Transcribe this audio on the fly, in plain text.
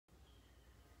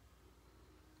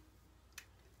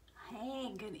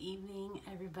Good evening,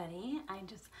 everybody. I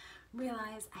just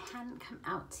realized I hadn't come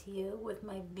out to you with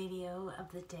my video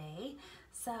of the day,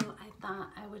 so I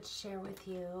thought I would share with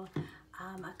you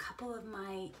a couple of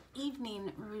my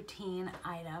evening routine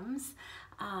items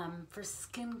for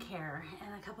skincare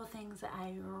and a couple things that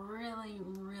I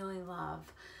really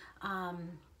love.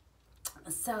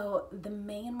 So the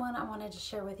main one I wanted to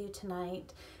share with you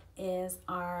tonight is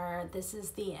this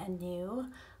is the new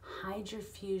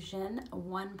Hydrofusion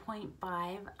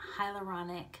 1.5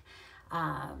 hyaluronic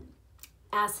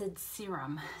acid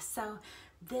serum. So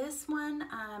this one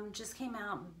just came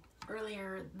out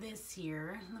earlier this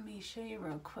year. Let me show you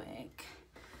real quick.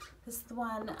 This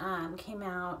one came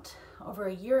out over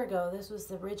a year ago. This was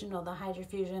the original, the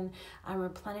Hydrofusion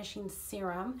Replenishing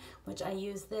Serum, which I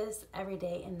use this every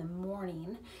day in the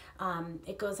morning.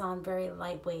 It goes on very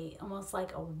lightweight, almost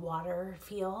like a water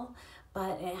feel,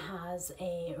 but it has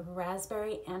a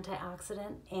raspberry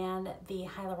antioxidant and the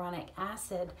hyaluronic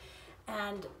acid.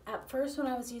 And at first when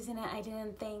I was using it, I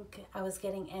didn't think I was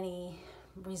getting any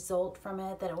result from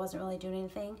it, that it wasn't really doing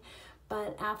anything.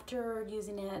 But after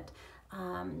using it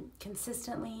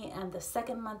consistently, and the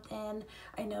second month in,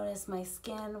 I noticed my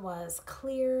skin was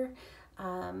clear.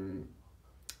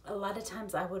 A lot of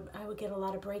times I would get a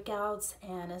lot of breakouts,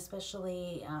 and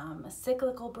especially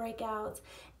cyclical breakouts,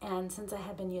 and since I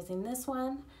had been using this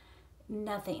one,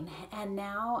 nothing. And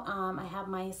now I have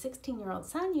my 16-year-old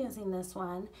son using this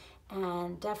one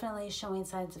and definitely showing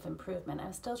signs of improvement.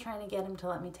 I'm still trying to get him to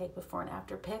let me take before and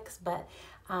after pics, but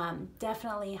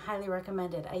definitely highly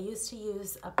recommended. I used to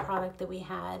use a product that we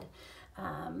had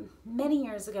many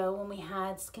years ago when we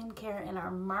had skincare in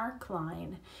our Mark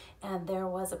line, and there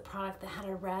was a product that had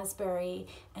a raspberry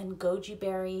and goji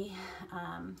berry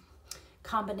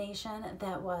combination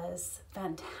that was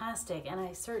fantastic, and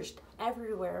I searched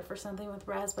everywhere for something with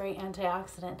raspberry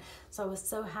antioxidant, so I was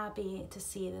so happy to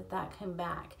see that came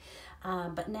back.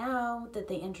 But now that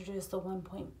they introduced the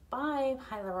 1.5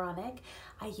 hyaluronic,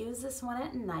 I use this one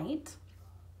at night.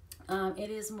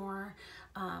 It is more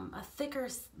a thicker,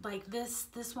 like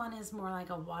this one is more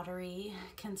like a watery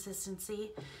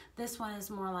consistency. This one is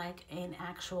more like an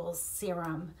actual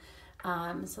serum.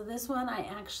 So this one I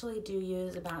actually do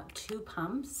use about 2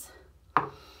 pumps, and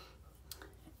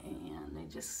I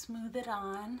just smooth it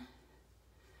on,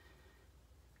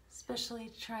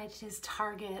 especially try to just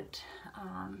target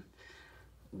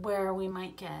where we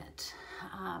might get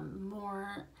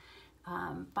more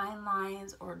fine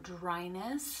lines or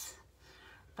dryness.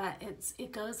 But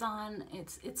it goes on,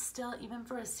 it's still, even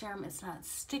for a serum, it's not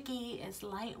sticky, it's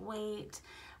lightweight.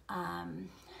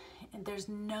 And there's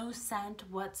no scent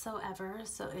whatsoever,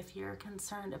 so if you're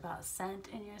concerned about scent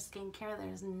in your skincare,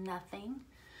 there's nothing.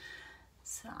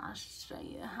 So I'll show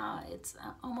you how it's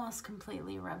almost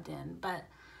completely rubbed in, but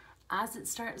as it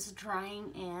starts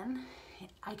drying in,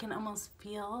 I can almost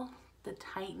feel the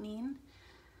tightening,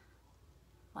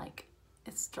 like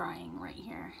it's drying right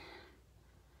here.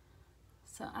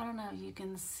 So I don't know if you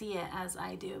can see it as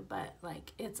I do, but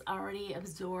like it's already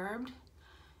absorbed.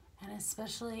 And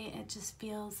especially, it just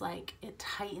feels like it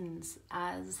tightens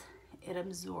as it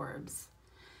absorbs.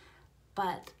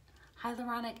 But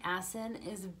hyaluronic acid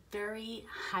is very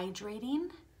hydrating.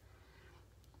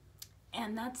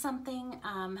 And that's something,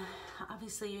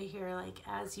 obviously you hear, like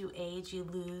as you age, you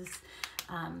lose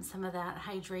some of that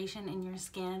hydration in your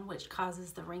skin, which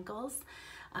causes the wrinkles.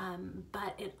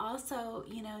 But it also,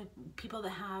 you know, people that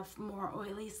have more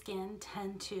oily skin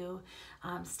tend to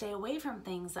stay away from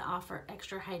things that offer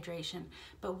extra hydration.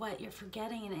 But what you're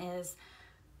forgetting is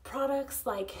products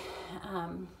like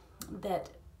that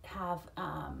have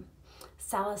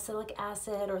salicylic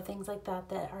acid or things like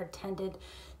that are tended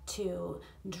to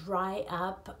dry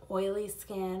up oily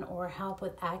skin or help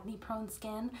with acne prone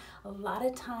skin, a lot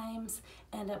of times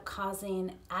end up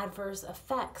causing adverse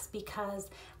effects, because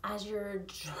as you're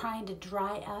trying to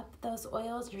dry up those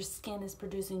oils, your skin is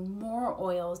producing more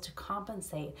oils to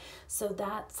compensate. So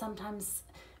that sometimes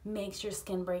makes your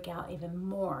skin break out even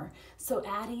more. So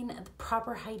adding the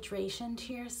proper hydration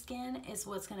to your skin is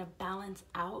what's going to balance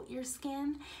out your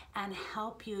skin and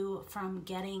help you from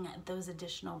getting those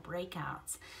additional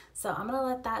breakouts. So I'm going to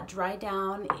let that dry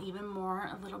down even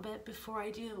more a little bit before I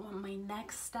do my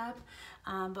next step.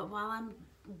 But while I'm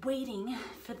waiting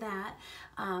for that,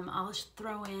 I'll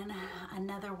throw in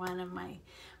another one of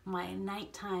my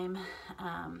nighttime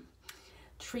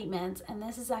treatments, and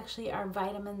this is actually our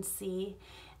vitamin C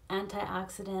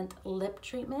antioxidant lip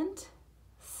treatment.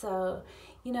 So,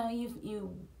 you know,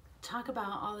 you talk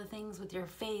about all the things with your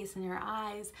face and your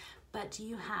eyes, but do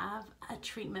you have a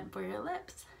treatment for your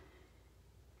lips?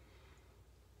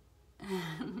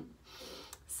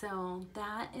 So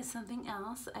that is something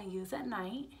else I use at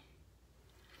night.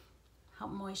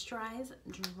 Help moisturize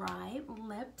dry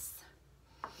lips.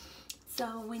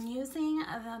 So when using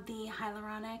the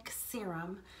hyaluronic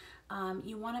serum,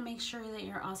 you want to make sure that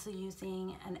you're also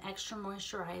using an extra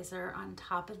moisturizer on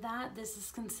top of that. This is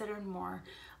considered more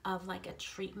of like a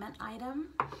treatment item.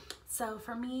 So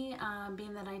for me,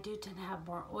 being that I do tend to have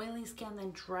more oily skin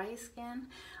than dry skin,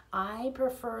 I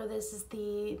prefer, this is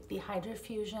the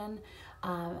Hydrofusion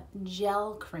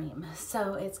gel cream.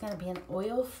 So it's going to be an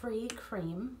oil-free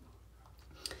cream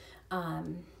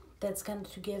that's going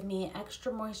to give me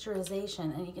extra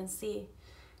moisturization, and you can see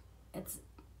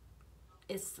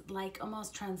it's like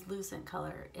almost translucent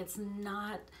color. It's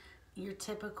not your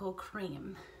typical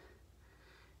cream.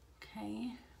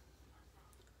 Okay.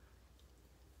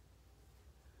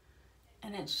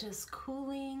 And it's just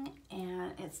cooling,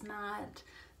 and it's not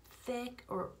thick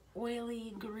or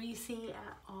oily, greasy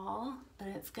at all, but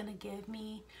it's gonna give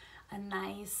me a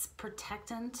nice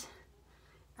protectant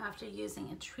after using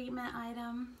a treatment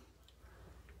item.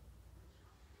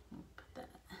 Put that.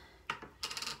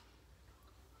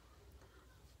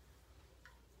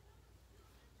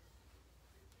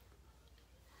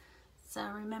 So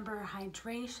remember,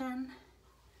 hydration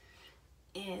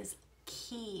is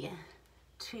key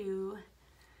to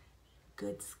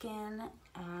good skin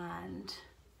and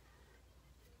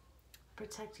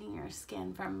protecting your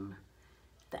skin from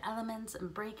the elements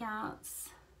and breakouts.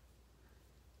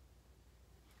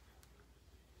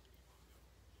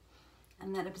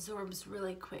 And that absorbs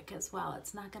really quick as well.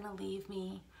 It's not gonna leave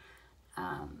me,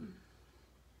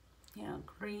 you know,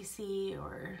 greasy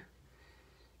or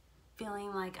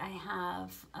feeling like I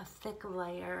have a thick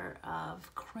layer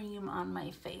of cream on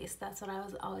my face. That's what I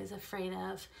was always afraid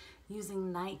of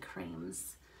using night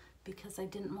creams, because I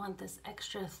didn't want this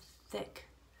extra thick.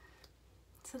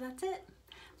 So that's it.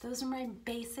 Those are my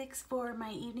basics for my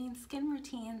evening skin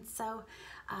routine. So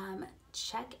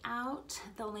check out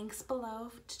the links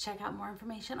below to check out more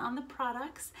information on the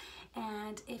products.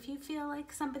 And if you feel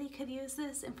like somebody could use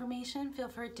this information, feel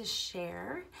free to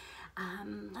share.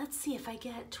 Let's see, if I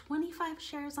get 25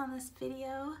 shares on this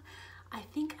video, I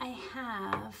think I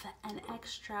have an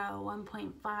extra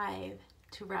 1.5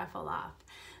 to raffle off.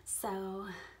 So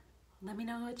let me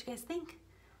know what you guys think.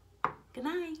 Good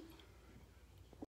night.